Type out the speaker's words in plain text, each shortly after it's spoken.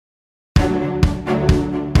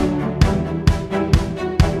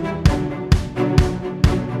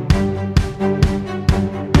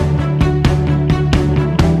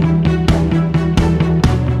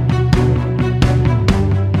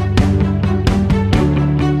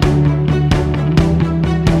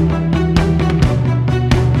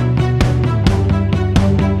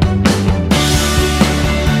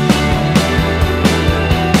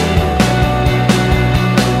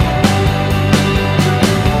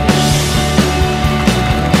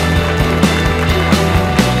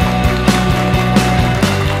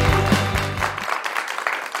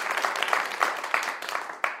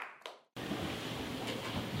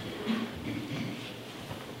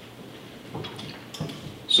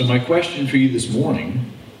So my question for you this morning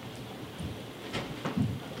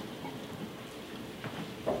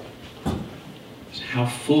is, how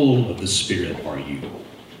full of the Spirit are you?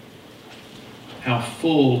 How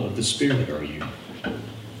full of the Spirit are you?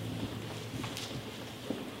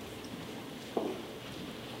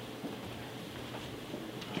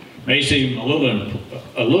 May seem a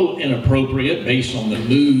little inappropriate based on the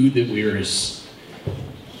mood that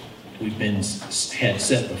we've had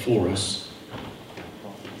set before us.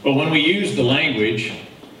 But when we use the language,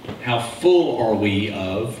 how full are we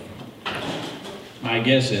of, my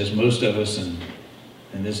guess is most of us in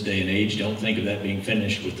this day and age don't think of that being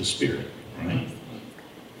finished with the Spirit, right?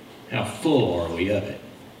 How full are we of it?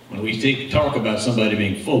 When we talk about somebody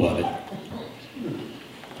being full of it,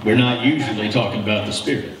 we're not usually talking about the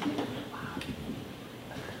Spirit.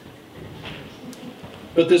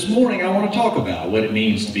 But this morning I want to talk about what it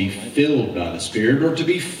means to be filled by the Spirit, or to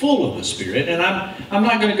be full of the Spirit. And I'm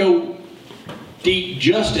not going to go deep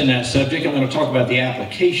just in that subject. I'm going to talk about the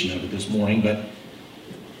application of it this morning, but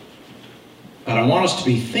I want us to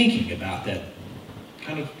be thinking about that,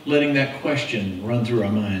 kind of letting that question run through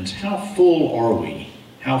our minds. How full are we?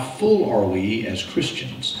 How full are we as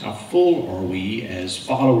Christians? How full are we as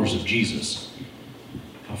followers of Jesus?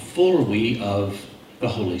 How full are we of the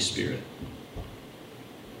Holy Spirit?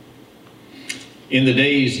 In the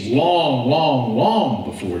days long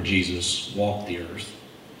before Jesus walked the earth,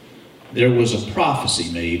 there was a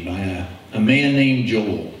prophecy made by a man named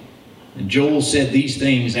Joel. And Joel said these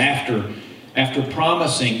things after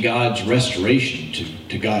promising God's restoration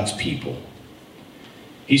to God's people.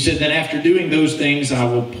 He said, "Then after doing those things, I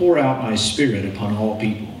will pour out my Spirit upon all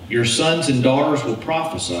people. Your sons and daughters will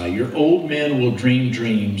prophesy, your old men will dream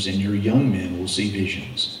dreams, and your young men will see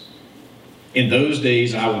visions. In those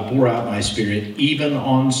days I will pour out my Spirit even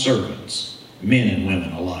on servants, men and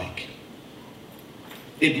women alike."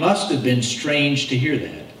 It must have been strange to hear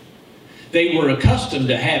that. They were accustomed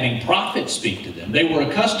to having prophets speak to them. They were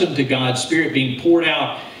accustomed to God's Spirit being poured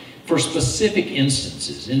out for specific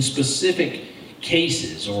instances, in specific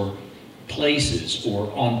cases or places,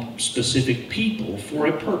 or on specific people for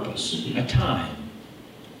a purpose, a time.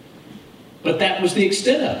 But that was the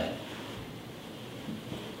extent of it.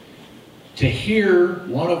 To hear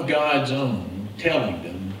one of God's own telling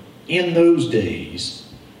them, in those days,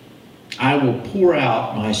 I will pour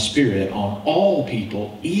out my Spirit on all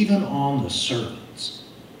people, even on the servants.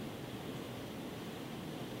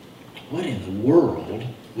 What in the world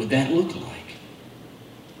would that look like?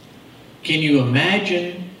 Can you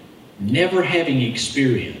imagine never having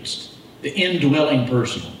experienced the indwelling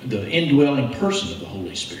person of the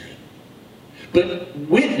Holy Spirit, but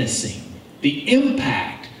witnessing the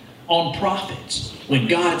impact on prophets when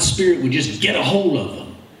God's Spirit would just get a hold of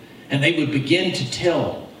them and they would begin to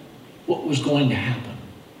tell what was going to happen,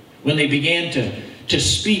 when they began to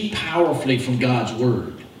speak powerfully from God's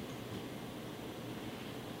Word?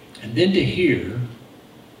 And then to hear,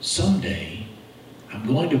 someday I'm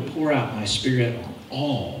going to pour out my Spirit on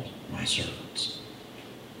all my servants.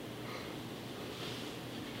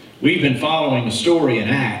 We've been following the story in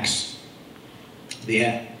Acts,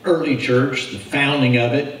 the early church, the founding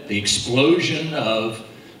of it, the explosion of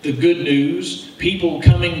the good news, people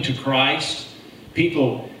coming to Christ,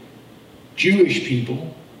 people, Jewish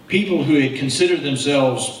people, people who had considered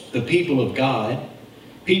themselves the people of God,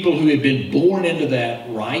 people who had been born into that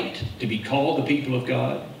right to be called the people of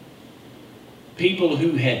God, people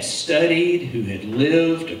who had studied, who had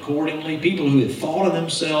lived accordingly, people who had thought of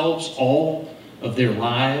themselves all of their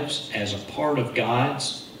lives as a part of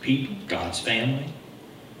God's people, God's family.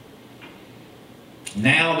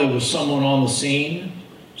 Now there was someone on the scene,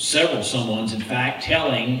 several someones in fact,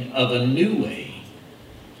 telling of a new way,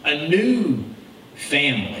 a new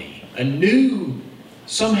family,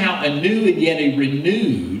 somehow a new and yet a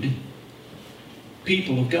renewed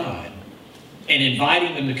people of God, and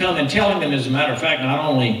inviting them to come and telling them, as a matter of fact, not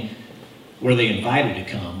only were they invited to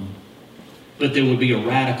come, but there would be a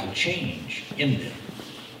radical change in them.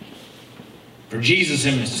 For Jesus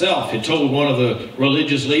himself had told one of the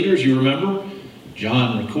religious leaders, you remember,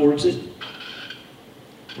 John records it,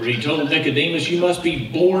 where he told Nicodemus, you must be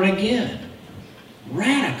born again.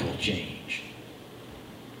 Radical change.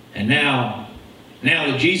 And now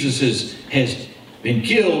that Jesus has been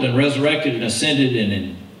killed and resurrected and ascended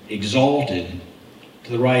and exalted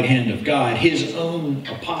to the right hand of God, his own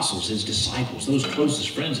apostles, his disciples, those closest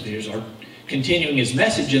friends of his, are continuing his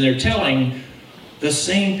message, and they're telling the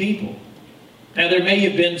same people. Now, there may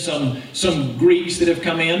have been some Greeks that have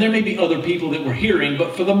come in. There may be other people that were hearing,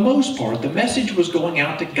 but for the most part, the message was going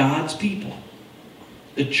out to God's people,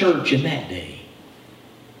 the church in that day,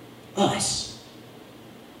 us.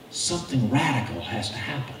 something radical has to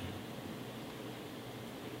happen.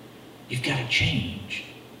 You've got to change.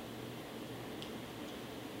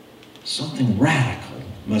 Something radical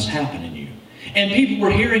must happen in you. And people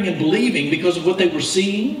were hearing and believing because of what they were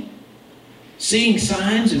seeing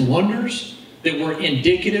signs and wonders that were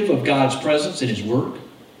indicative of God's presence and His work,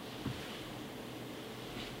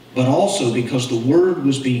 but also because the Word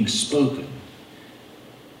was being spoken.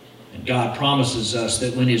 And God promises us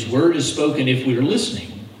that when His Word is spoken, if we're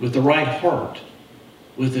listening with the right heart,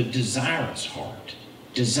 with a desirous heart,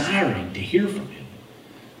 desiring to hear from Him,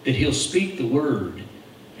 that He'll speak the Word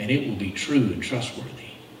and it will be true and trustworthy.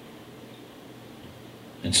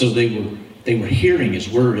 And so they were hearing His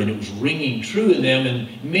Word, and it was ringing true in them,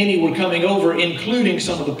 and many were coming over, including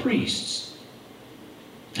some of the priests.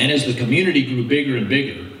 And as the community grew bigger and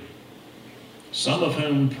bigger, some of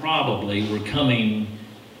whom probably were coming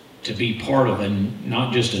to be part of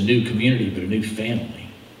not just a new community, but a new family,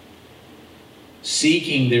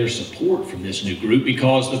 seeking their support from this new group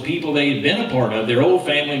because the people they had been a part of, their old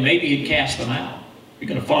family, maybe had cast them out. You're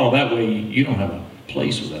going to follow that way, you don't have a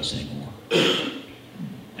place with us anymore.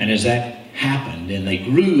 And as that happened, and they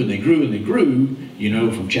grew and they grew and they grew, you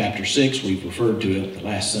know, from chapter 6, we've referred to it the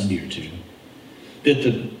last Sunday or two, that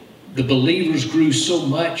the believers grew so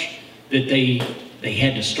much that they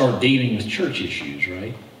had to start dealing with church issues,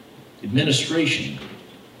 right? Administration.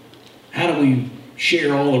 How do we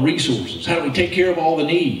share all the resources? How do we take care of all the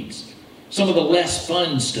needs? Some of the less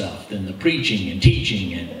fun stuff than the preaching and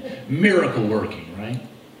teaching and miracle working, right?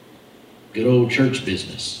 Good old church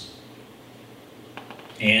business.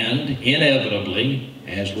 And inevitably,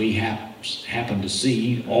 as we happen to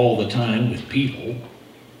see all the time with people,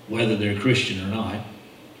 whether they're Christian or not,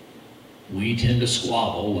 we tend to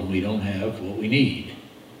squabble when we don't have what we need,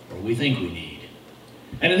 or we think we need.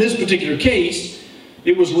 And in this particular case,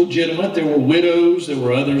 it was legitimate. There were widows, there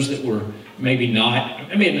were others that were maybe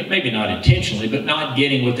not intentionally, but not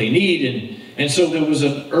getting what they need. And so there was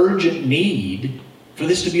an urgent need for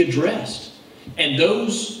this to be addressed. And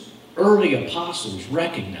those early apostles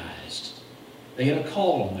recognized they had a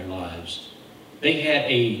call on their lives. They had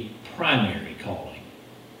a primary calling.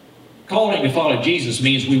 Calling to follow Jesus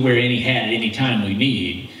means we wear any hat at any time we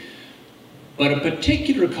need. But a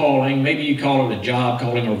particular calling, maybe you call it a job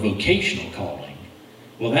calling or vocational calling,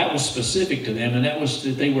 well, that was specific to them, and that was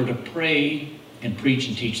that they were to pray and preach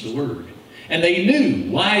and teach the Word. And they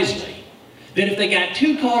knew wisely that if they got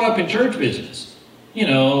too caught up in church business, you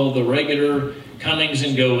know, the regular comings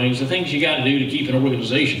and goings, the things you got to do to keep an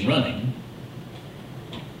organization running,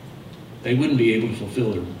 they wouldn't be able to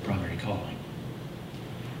fulfill their primary calling.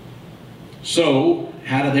 So,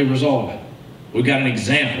 how do they resolve it? We've got an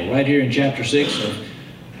example right here in chapter 6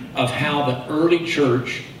 of how the early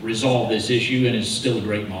church resolved this issue, and is still a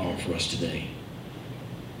great model for us today.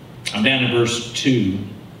 I'm down in verse 2.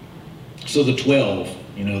 So the 12,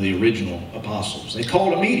 you know, the original apostles, they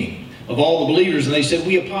called a meeting of all the believers, and they said,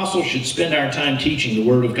 we apostles should spend our time teaching the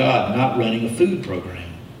Word of God, not running a food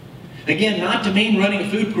program. Again, not to mean running a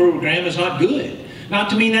food program is not good. Not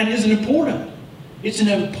to mean that isn't important. It's an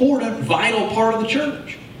important, vital part of the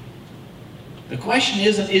church. The question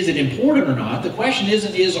isn't, is it important or not? The question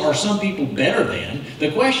isn't, are some people better than?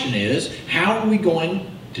 The question is, how are we going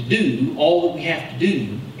to do all that we have to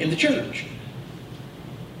do in the church?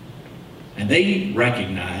 And they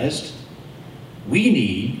recognized we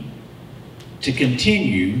need to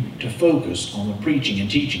continue to focus on the preaching and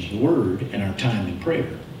teaching of the Word and our time in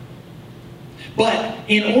prayer. But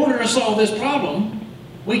in order to solve this problem,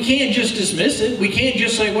 we can't just dismiss it. We can't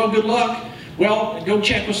just say, well, good luck. Well, go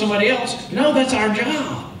check with somebody else. No, that's our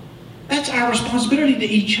job. That's our responsibility to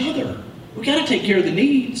each other. We've got to take care of the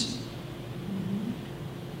needs.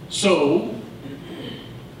 So,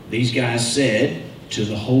 these guys said to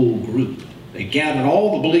the whole group, they gathered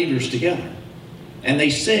all the believers together, and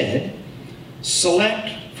they said,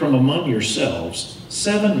 select from among yourselves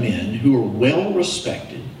 7 men who are well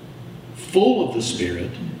respected, full of the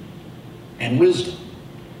Spirit and wisdom.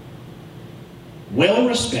 Well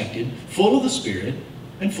respected, full of the Spirit,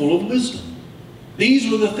 and full of wisdom.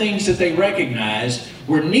 These were the things that they recognized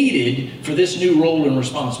were needed for this new role and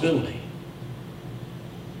responsibility.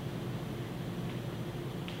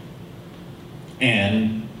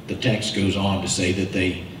 And the text goes on to say that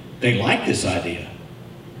they liked this idea.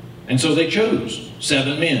 And so they chose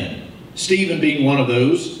 7 men. Stephen being one of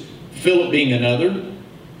those, Philip being another,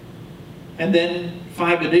 and then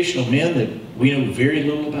 5 additional men that we know very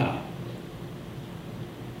little about.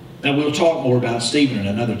 Now, we'll talk more about Stephen at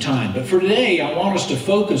another time, but for today, I want us to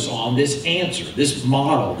focus on this answer, this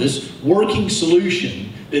model, this working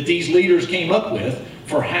solution that these leaders came up with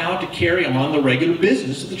for how to carry on the regular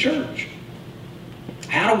business of the church.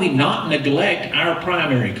 How do we not neglect our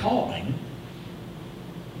primary calling,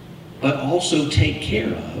 but also take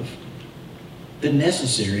care of the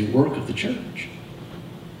necessary work of the church?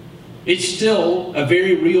 It's still a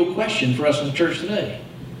very real question for us in the church today.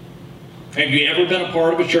 Have you ever been a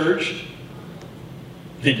part of a church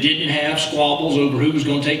that didn't have squabbles over who was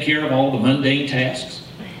going to take care of all the mundane tasks?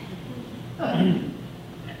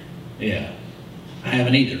 Yeah, I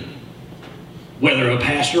haven't either. Whether a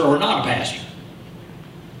pastor or not a pastor.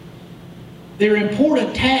 They're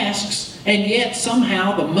important tasks, and yet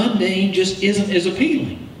somehow the mundane just isn't as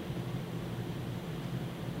appealing.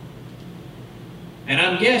 And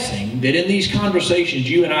I'm guessing that in these conversations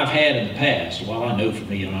you and I've had in the past, well, I know for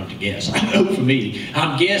me, I don't have to guess, I know for me,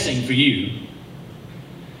 I'm guessing for you,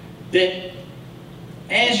 that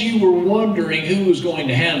as you were wondering who was going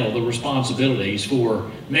to handle the responsibilities for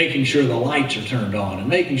making sure the lights are turned on and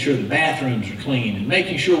making sure the bathrooms are clean and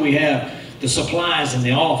making sure we have the supplies in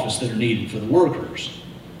the office that are needed for the workers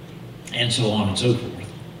and so on and so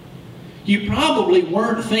forth, you probably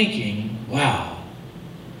weren't thinking, wow,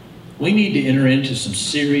 we need to enter into some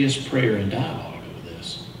serious prayer and dialogue over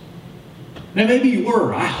this. Now maybe you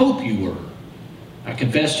were, I hope you were. I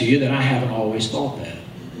confess to you that I haven't always thought that.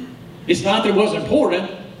 It's not that it wasn't important,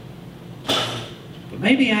 but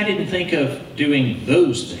maybe I didn't think of doing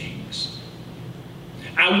those things.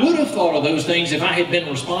 I would have thought of those things if I had been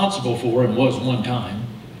responsible for, and was one time,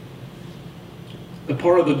 the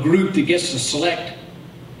part of the group that gets to select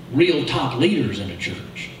real top leaders in a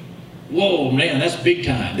church. Whoa, man, that's big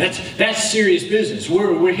time. That's serious business.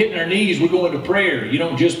 We're hitting our knees. We're going to prayer. You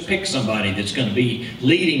don't just pick somebody that's going to be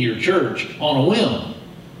leading your church on a whim.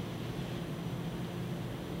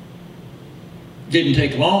 Didn't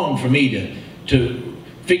take long for me to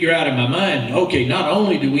figure out in my mind, okay, not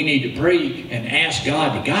only do we need to pray and ask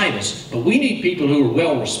God to guide us, but we need people who are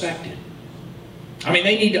well respected. I mean,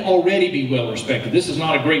 they need to already be well respected. This is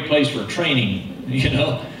not a great place for training, you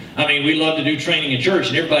know. I mean, we love to do training in church,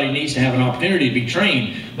 and everybody needs to have an opportunity to be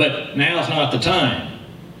trained, but now's not the time.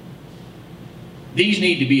 These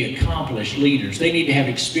need to be accomplished leaders. They need to have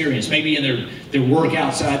experience, maybe in their work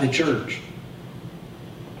outside the church.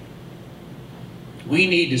 We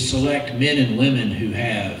need to select men and women who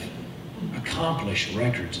have accomplished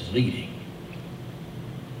records in leading,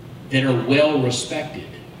 that are well respected,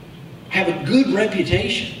 have a good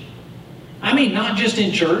reputation. I mean, not just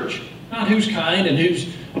in church, not who's kind and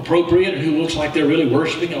who's appropriate and who looks like they're really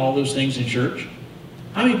worshiping and all those things in church.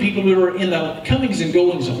 I mean, people who are in the comings and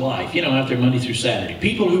goings of life, you know, out there Monday through Saturday.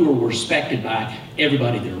 People who are respected by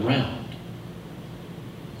everybody they're around.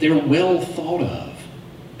 They're well thought of.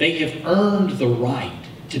 They have earned the right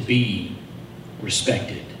to be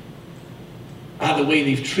respected by the way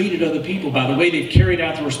they've treated other people, by the way they've carried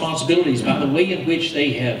out the responsibilities, by the way in which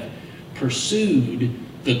they have pursued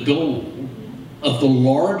the goal of the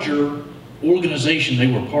larger organization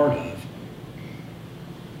they were part of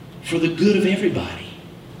for the good of everybody.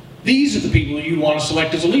 These are the people you want to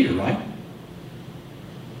select as a leader, right?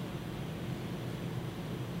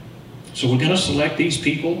 So we're going to select these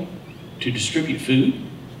people to distribute food.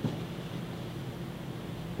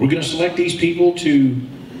 We're going to select these people to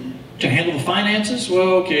handle the finances.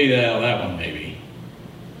 Well, okay, that one maybe.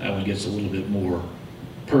 That one gets a little bit more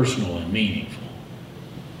personal and meaningful.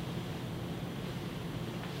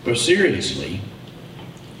 But seriously,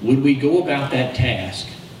 would we go about that task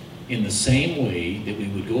in the same way that we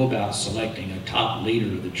would go about selecting a top leader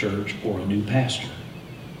of the church or a new pastor?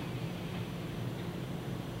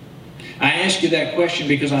 I ask you that question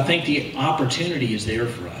because I think the opportunity is there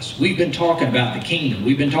for us. We've been talking about the kingdom.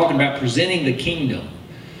 We've been talking about presenting the kingdom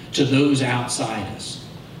to those outside us.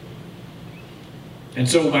 And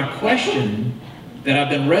so my question that I've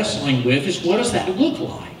been wrestling with is, what does that look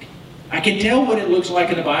like? I can tell what it looks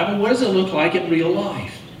like in the Bible. What does it look like in real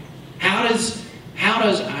life? How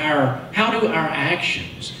do our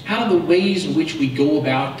actions, how do the ways in which we go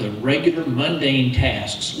about the regular mundane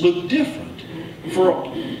tasks look different for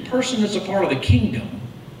a person that's a part of the kingdom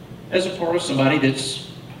as a part of somebody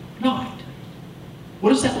that's not? What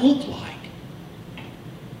does that look like?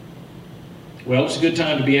 Well, it's a good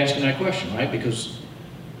time to be asking that question, right? Because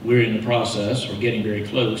we're in the process, or getting very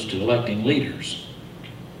close to electing leaders.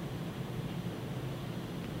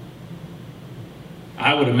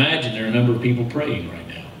 I would imagine there are a number of people praying right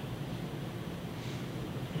now.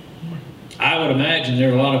 I would imagine there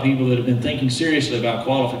are a lot of people that have been thinking seriously about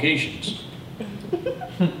qualifications.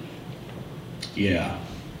 Yeah.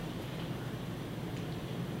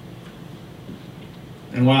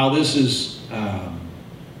 And while this is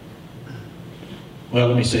Well,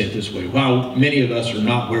 let me say it this way. While many of us are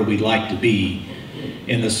not where we'd like to be,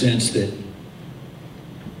 in the sense that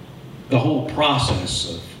the whole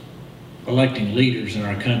process of electing leaders in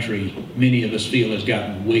our country, many of us feel has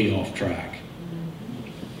gotten way off track.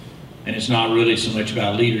 And it's not really so much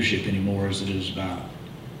about leadership anymore as it is about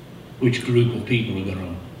which group of people are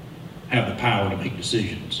going to have the power to make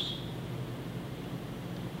decisions.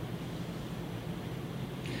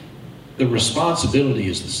 The responsibility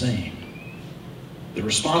is the same. The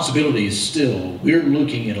responsibility is still, we're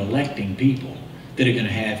looking at electing people that are going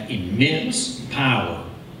to have immense power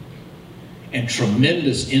and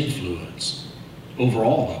tremendous influence over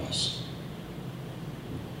all of us.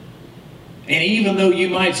 And even though you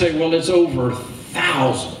might say, well, it's over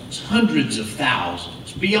thousands, hundreds of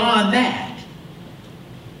thousands, beyond that.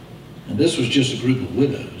 And this was just a group of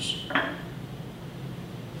widows.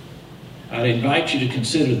 I'd invite you to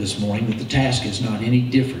consider this morning that the task is not any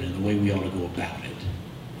different in the way we ought to go about it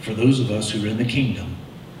for those of us who are in the kingdom.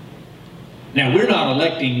 Now, we're not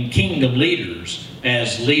electing kingdom leaders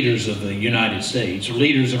as leaders of the United States or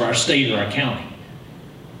leaders of our state or our county.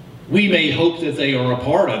 We may hope that they are a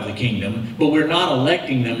part of the kingdom, but we're not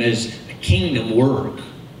electing them as a kingdom work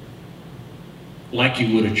like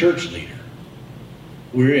you would a church leader.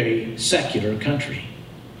 We're a secular country.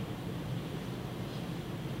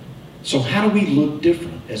 So how do we look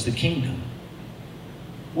different as the kingdom?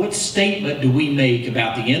 What statement do we make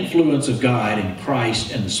about the influence of God and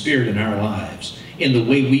Christ and the Spirit in our lives in the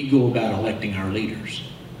way we go about electing our leaders?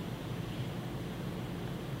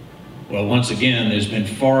 Well, once again, there's been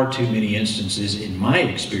far too many instances in my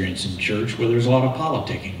experience in church where there's a lot of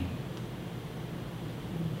politicking.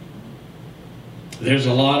 There's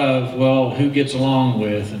a lot of, well, who gets along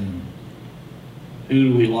with and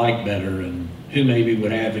who do we like better and who maybe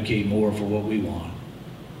would advocate more for what we want.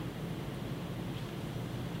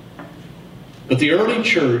 But the early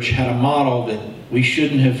church had a model that we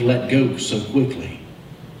shouldn't have let go so quickly,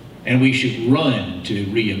 and we should run to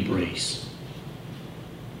re-embrace.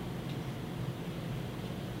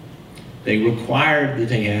 They required that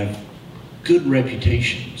they have good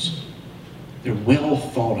reputations. They're well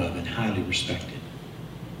thought of and highly respected.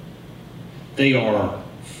 They are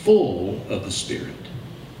full of the Spirit,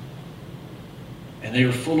 and they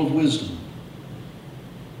are full of wisdom.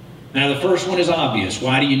 Now, the first one is obvious.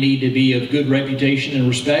 Why do you need to be of good reputation and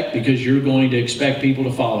respect? Because you're going to expect people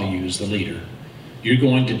to follow you as the leader. You're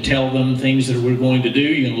going to tell them things that we're going to do.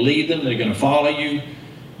 You're going to lead them. They're going to follow you.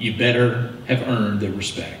 You better have earned their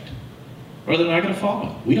respect, or they're not going to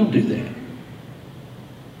follow. We don't do that.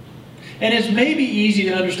 And it's maybe easy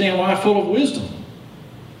to understand why full of wisdom.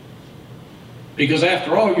 Because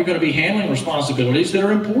after all, you're going to be handling responsibilities that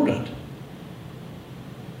are important.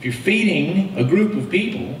 If you're feeding a group of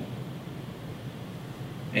people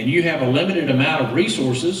and you have a limited amount of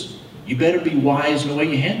resources, you better be wise in the way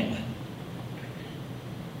you handle it.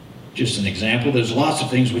 Just an example, there's lots of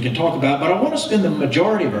things we can talk about, but I want to spend the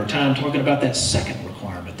majority of our time talking about that second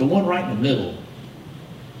requirement, the one right in the middle.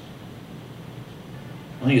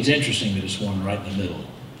 I think it's interesting that it's one right in the middle,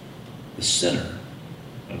 the center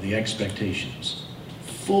of the expectations,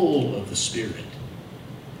 full of the Spirit.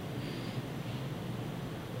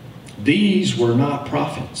 These were not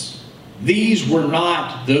prophets. These were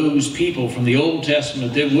not those people from the Old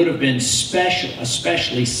Testament that would have been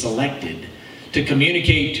especially selected to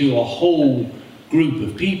communicate to a whole group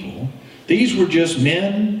of people. These were just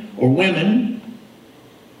men or women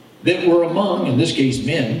that were among, in this case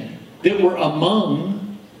men, that were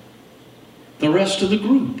among the rest of the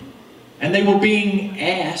group. And they were being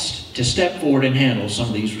asked to step forward and handle some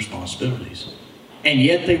of these responsibilities. And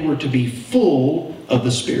yet they were to be full of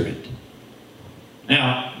the Spirit.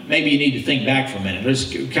 Now, maybe you need to think back for a minute.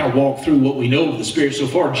 Let's kind of walk through what we know of the Spirit so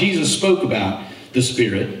far. Jesus spoke about the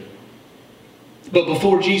Spirit. But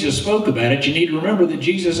before Jesus spoke about it, you need to remember that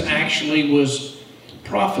Jesus actually was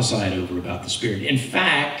prophesied over about the Spirit. In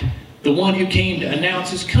fact, the one who came to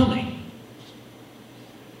announce his coming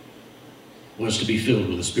was to be filled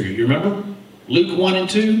with the Spirit. You remember? Luke 1 and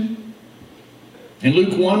 2. In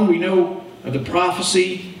Luke 1, we know of the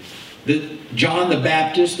prophecy that John the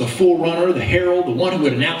Baptist, the forerunner, the herald, the one who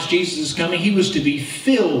would announce Jesus' coming, he was to be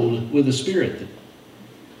filled with the Spirit,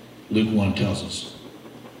 Luke 1 tells us.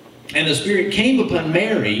 And the Spirit came upon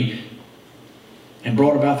Mary and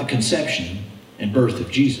brought about the conception and birth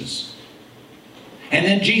of Jesus. And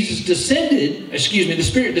then the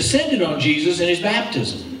Spirit descended on Jesus in his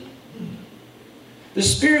baptism. The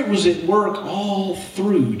Spirit was at work all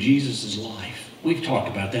through Jesus' life. We've talked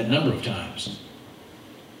about that a number of times.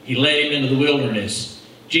 He led him into the wilderness.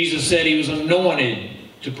 Jesus said he was anointed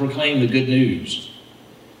to proclaim the good news.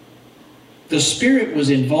 The Spirit was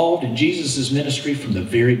involved in Jesus' ministry from the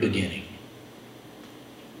very beginning.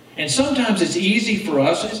 And sometimes it's easy for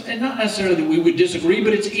us, and not necessarily that we would disagree,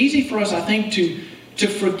 but it's easy for us, I think, to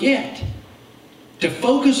forget. To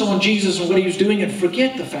focus on Jesus and what he was doing and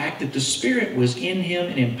forget the fact that the Spirit was in him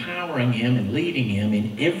and empowering him and leading him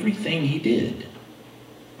in everything he did.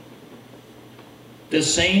 The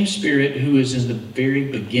same Spirit who is in the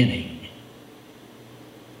very beginning,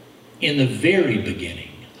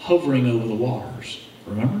 hovering over the waters.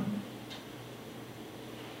 Remember?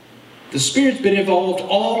 The Spirit's been involved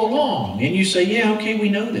all along. And you say, yeah, okay, we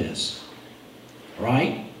know this.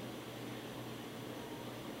 Right?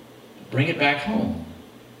 Bring it back home.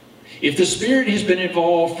 If the Spirit has been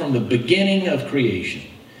involved from the beginning of creation,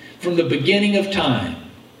 from the beginning of time,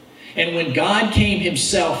 and when God came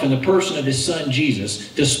himself in the person of his Son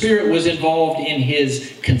Jesus, the Spirit was involved in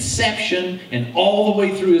his conception and all the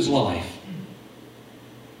way through his life.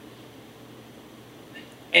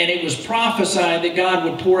 And it was prophesied that God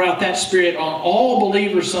would pour out that Spirit on all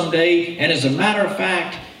believers someday. And as a matter of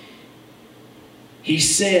fact, he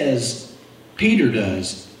says, Peter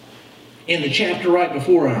does, in the chapter right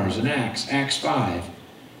before ours in Acts 5,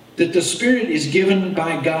 that the Spirit is given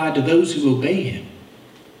by God to those who obey him.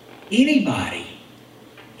 Anybody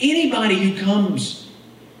who comes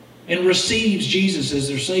and receives Jesus as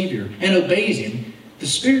their Savior and obeys him, the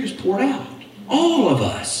Spirit is poured out. All of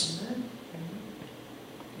us.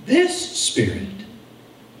 This Spirit.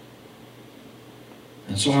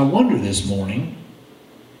 And so I wonder this morning,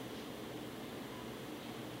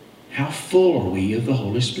 how full are we of the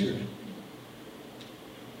Holy Spirit?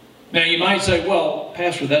 Now you might say, well,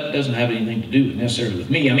 Pastor, that doesn't have anything to do necessarily with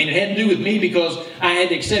me. I mean, it had to do with me because I had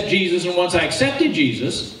to accept Jesus, and once I accepted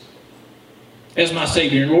Jesus as my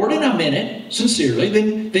Savior and Lord, and I meant it sincerely,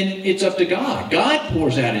 then it's up to God. God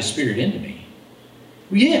pours out his Spirit into me.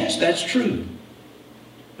 Yes, that's true.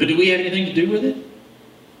 But do we have anything to do with it?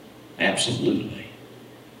 Absolutely.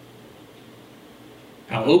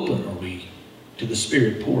 How open are we to the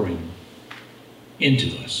Spirit pouring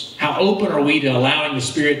into us? How open are we to allowing the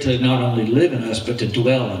Spirit to not only live in us, but to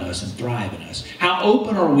dwell in us and thrive in us? How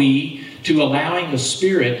open are we to allowing the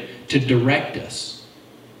Spirit to direct us?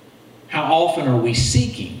 How often are we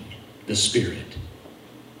seeking the Spirit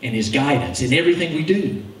and his guidance in everything we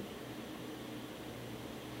do?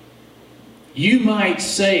 You might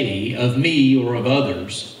say of me or of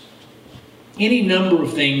others any number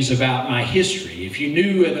of things about my history. If you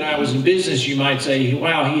knew that I was in business, you might say,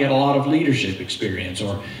 wow, he had a lot of leadership experience.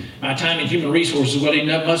 Or my time in human resources, well, he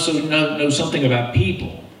must know something about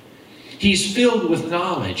people. He's filled with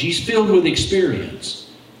knowledge. He's filled with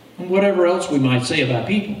experience. And whatever else we might say about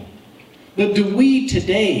people. But do we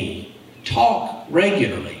today talk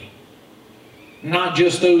regularly? Not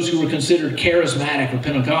just those who are considered charismatic or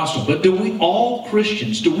Pentecostal, but do we, all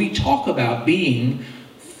Christians, do we talk about being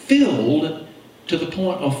filled to the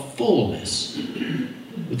point of fullness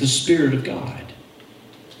with the Spirit of God?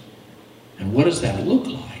 And what does that look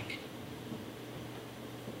like?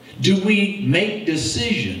 Do we make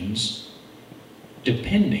decisions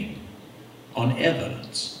depending on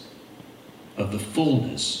evidence of the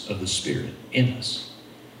fullness of the Spirit in us?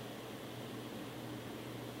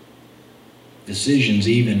 Decisions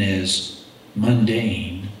even as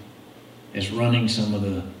mundane as running some of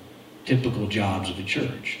the typical jobs of a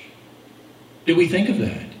church. Do we think of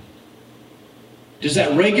that? Does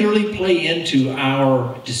that regularly play into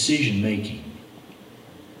our decision making?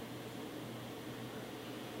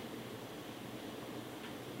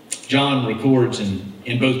 John records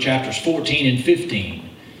in both chapters 14 and 15,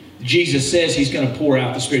 Jesus says he's going to pour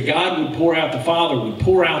out the Spirit. God would pour out, the Father would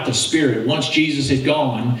pour out the Spirit once Jesus had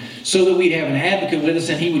gone, so that we'd have an advocate with us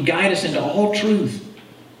and he would guide us into all truth.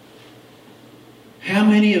 How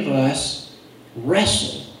many of us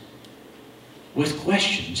wrestle with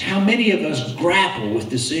questions? How many of us grapple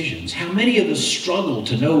with decisions? How many of us struggle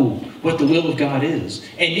to know what the will of God is?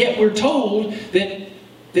 And yet we're told that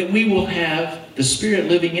we will have the Spirit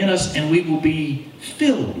living in us and we will be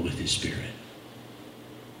filled with his Spirit.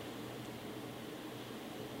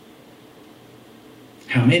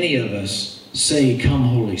 How many of us say, "Come,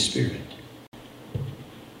 Holy Spirit"?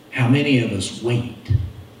 How many of us wait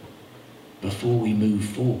before we move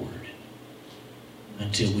forward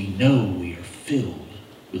until we know we are filled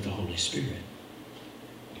with the Holy Spirit?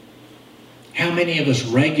 How many of us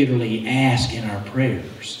regularly ask in our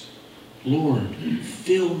prayers, "Lord,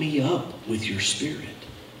 fill me up with your Spirit.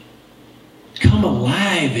 Come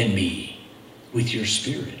alive in me with your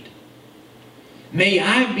Spirit. May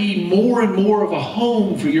I be more and more of a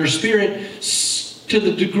home for your Spirit to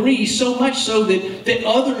the degree, so much so that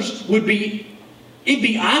others would be It'd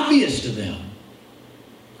be obvious to them.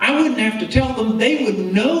 I wouldn't have to tell them. They would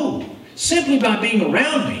know simply by being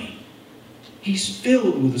around me. He's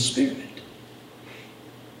filled with the Spirit.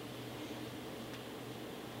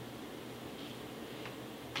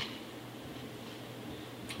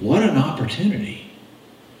 What an opportunity.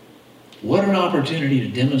 What an opportunity to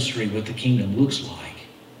demonstrate what the kingdom looks like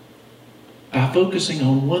by focusing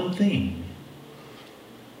on one thing.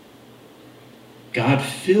 God,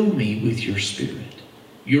 fill me with your Spirit.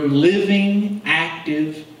 Your living,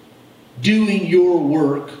 active, doing your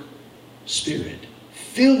work Spirit.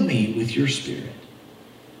 Fill me with your Spirit.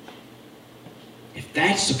 If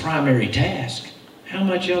that's the primary task, how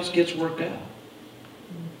much else gets worked out?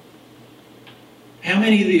 How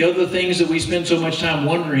many of the other things that we spend so much time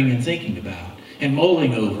wondering and thinking about and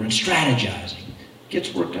mulling over and strategizing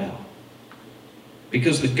gets worked out?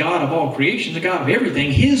 Because the God of all creation, the God of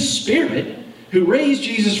everything, His Spirit, who raised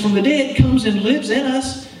Jesus from the dead, comes and lives in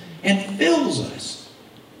us and fills us.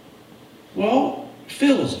 Well,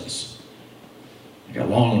 fills us. I got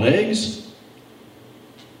long legs.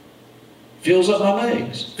 Fills up my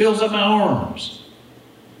legs. Fills up my arms.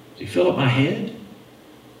 Does He fill up my head?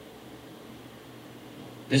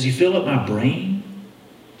 Does He fill up my brain?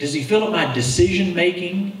 Does He fill up my decision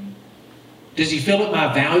making? Does He fill up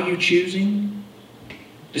my value choosing?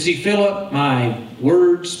 Does He fill up my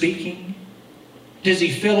word speaking? Does He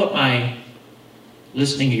fill up my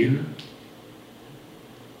listening ear?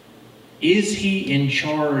 Is He in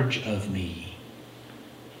charge of me?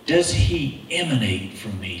 Does He emanate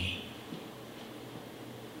from me?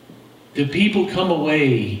 Do people come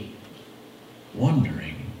away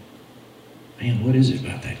wondering, man, what is it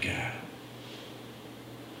about that guy?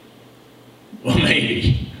 Well,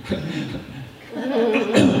 maybe.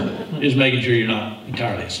 Just making sure you're not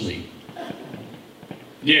entirely asleep.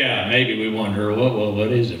 Yeah, maybe we wonder,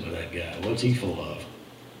 what is it with that guy? What's he full of?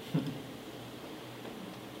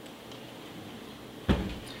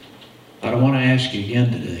 But I want to ask you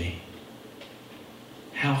again today,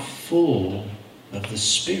 how full of the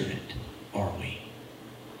Spirit are we?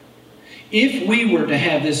 If we were to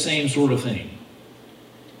have this same sort of thing,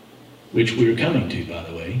 which we're coming to, by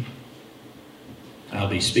the way, I'll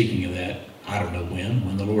be speaking of that, I don't know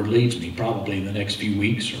when the Lord leads me, probably in the next few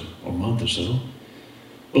weeks or month or so.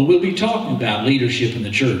 But we'll be talking about leadership in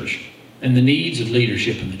the church and the needs of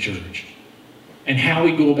leadership in the church and how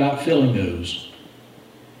we go about filling those.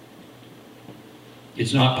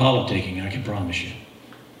 It's not politicking, I can promise you.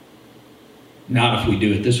 Not if we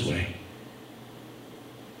do it this way.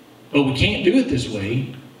 But we can't do it this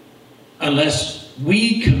way unless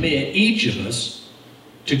we commit, each of us,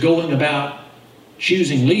 to going about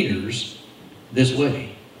choosing leaders this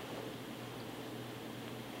way.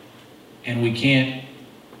 And we can't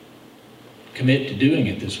commit to doing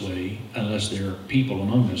it this way unless there are people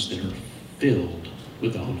among us that are filled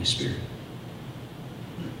with the Holy Spirit.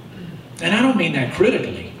 And I don't mean that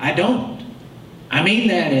critically. I don't. I mean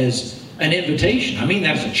that as an invitation. I mean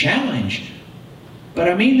that as a challenge. But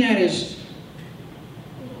I mean that as,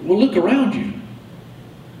 well, look around you.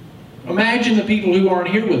 Imagine the people who aren't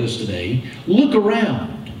here with us today. Look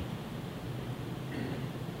around.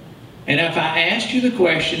 And if I asked you the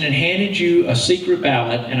question and handed you a secret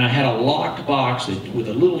ballot and I had a locked box with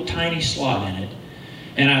a little tiny slot in it,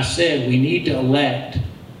 and I said we need to elect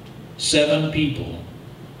 7 people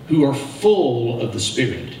who are full of the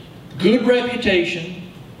Spirit, good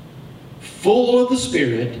reputation, full of the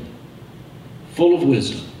Spirit, full of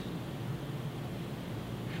wisdom,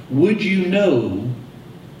 would you know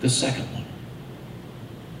the second one?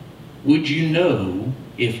 Would you know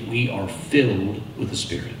if we are filled with the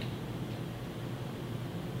Spirit?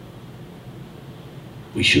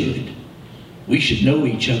 We should. We should know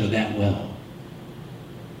each other that well.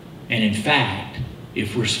 And in fact,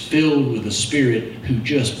 if we're filled with the Spirit who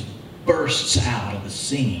just bursts out of the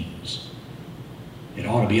seams, it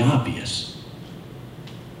ought to be obvious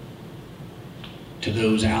to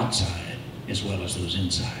those outside as well as those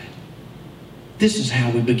inside. This is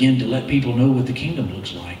how we begin to let people know what the kingdom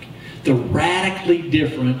looks like. They're radically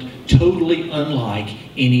different, totally unlike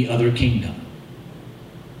any other kingdom.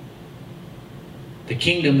 The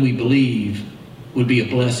kingdom we believe would be a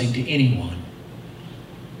blessing to anyone.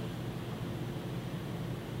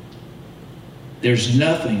 There's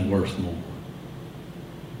nothing worth more.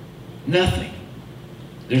 Nothing.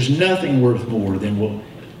 There's nothing worth more than will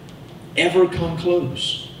ever come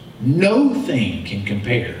close. No thing can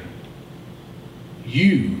compare.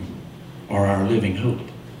 You are our living hope.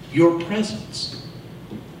 Your presence.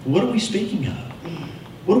 What are we speaking of?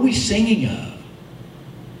 What are we singing of?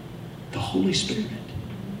 The Holy Spirit.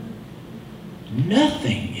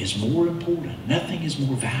 Nothing is more important. Nothing is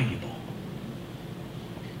more valuable.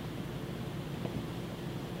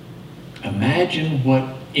 Imagine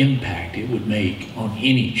what impact it would make on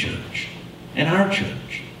any church, and our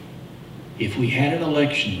church, if we had an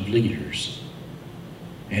election of leaders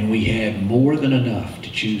and we had more than enough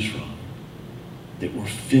to choose from that were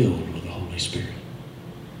filled with the Holy Spirit.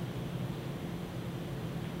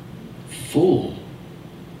 Full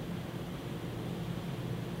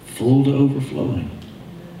to overflowing.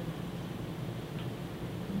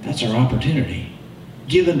 That's our opportunity,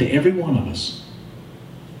 given to every one of us.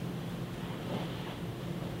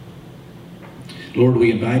 Lord,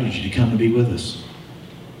 we invited you to come and be with us.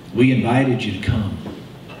 We invited you to come.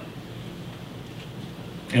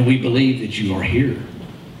 And we believe that you are here.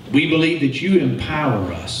 We believe that you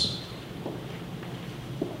empower us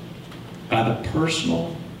by the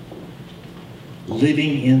personal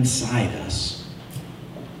living inside us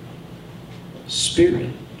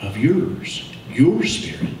Spirit of yours, your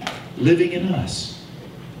Spirit living in us.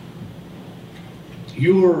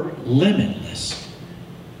 Your limitless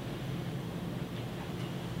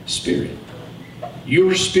Spirit.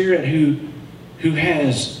 Your Spirit who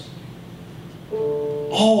has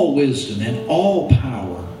all wisdom and all power